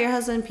 Don't Tell Your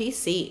Husband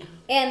PC.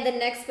 And the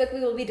next book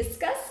we will be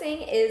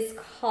discussing is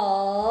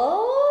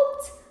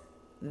called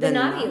The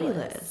Naughty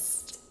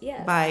List.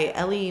 Yes. By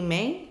Ellie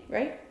Mae,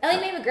 right? Ellie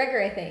Mae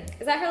McGregor, I think.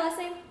 Is that her last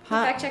name?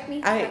 Fact check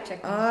me. Fact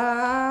check me.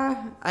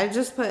 I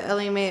just put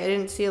Ellie Mae. I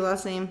didn't see a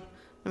last name.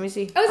 Let me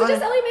see. Oh, is it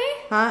just Ellie Mae?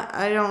 Huh?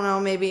 I don't know.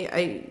 Maybe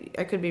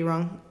I could be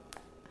wrong.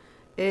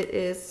 It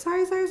is.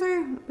 Sorry.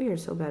 We are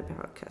so bad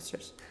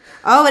podcasters.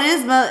 Oh, it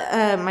is.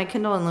 My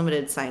Kindle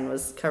Unlimited sign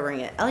was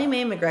covering it. Ellie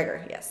Mae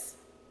McGregor. Yes.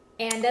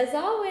 And as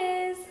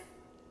always,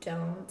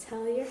 don't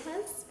tell your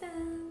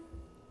husband.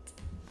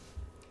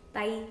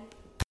 Bye.